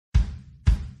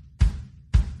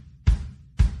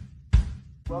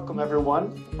Welcome,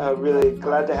 everyone. Really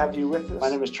glad to have you with us. My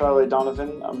name is Charlie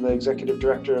Donovan. I'm the Executive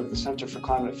Director of the Center for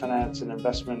Climate Finance and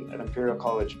Investment at Imperial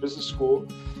College Business School,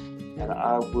 and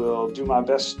I will do my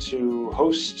best to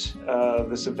host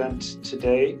this event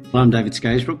today. Well, I'm David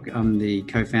Scarisbrook. I'm the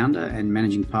co-founder and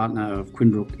managing partner of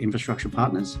Quinbrook Infrastructure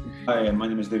Partners. Hi, my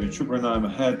name is David Chubran. I'm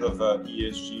head of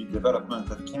ESG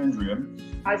development at Kendrium.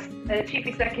 I'm Chief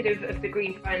Executive of the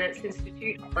Green Finance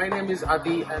Institute. My name is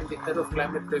Adi. I'm the head of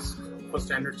climate risk for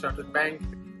Standard Chartered Bank.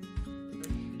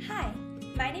 Hi,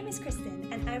 my name is Kristen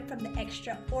and I'm from the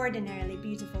extraordinarily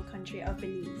beautiful country of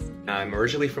Belize. I'm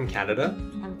originally from Canada.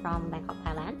 I'm from Bangkok,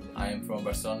 Thailand. I am from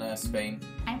Barcelona, Spain.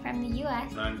 I'm from the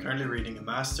US. And I'm currently reading a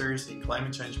Master's in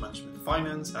Climate Change Management and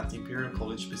Finance at the Imperial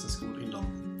College Business School in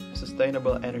London.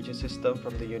 Sustainable Energy System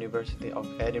from the University of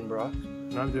Edinburgh.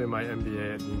 And I'm doing my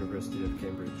MBA at the University of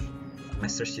Cambridge.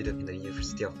 Master student in the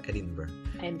University of Edinburgh.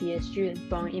 MBA student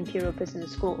from Imperial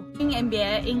Business School.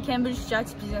 MBA in Cambridge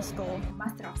Business School.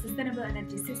 Master of Sustainable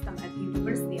Energy System at the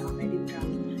University of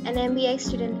Edinburgh. An MBA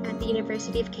student at the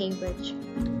University of Cambridge.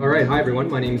 Alright, hi everyone,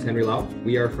 my name is Henry Lau.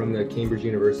 We are from the Cambridge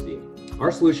University.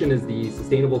 Our solution is the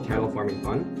Sustainable Cattle Farming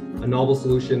Fund, a novel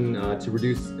solution to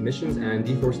reduce emissions and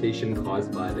deforestation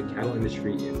caused by the cattle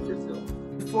industry in Brazil.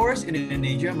 Forests in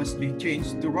Indonesia must be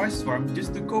changed to rice farm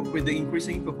just to cope with the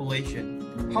increasing population.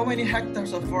 How many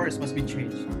hectares of forest must be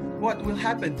changed? What will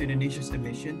happen to Indonesia's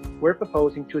emission? We're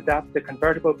proposing to adapt the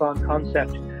convertible bond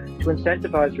concept to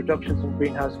incentivize reductions in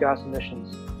greenhouse gas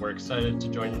emissions. We're excited to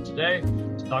join you today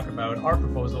to talk about our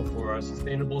proposal for a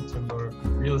sustainable timber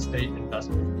real estate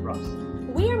investment trust.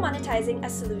 We are monetizing a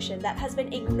solution that has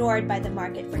been ignored by the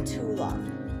market for too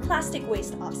long. Plastic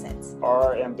waste offsets.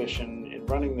 Our ambition in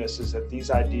running this is that these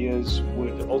ideas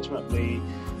would ultimately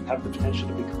have the potential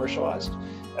to be commercialized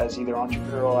as either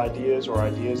entrepreneurial ideas or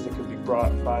ideas that could be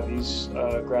brought by these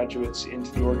graduates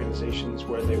into the organizations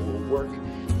where they will work.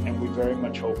 And we very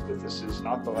much hope that this is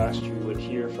not the last you would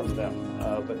hear from them,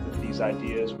 but that these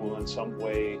ideas will in some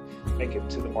way make it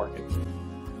to the market.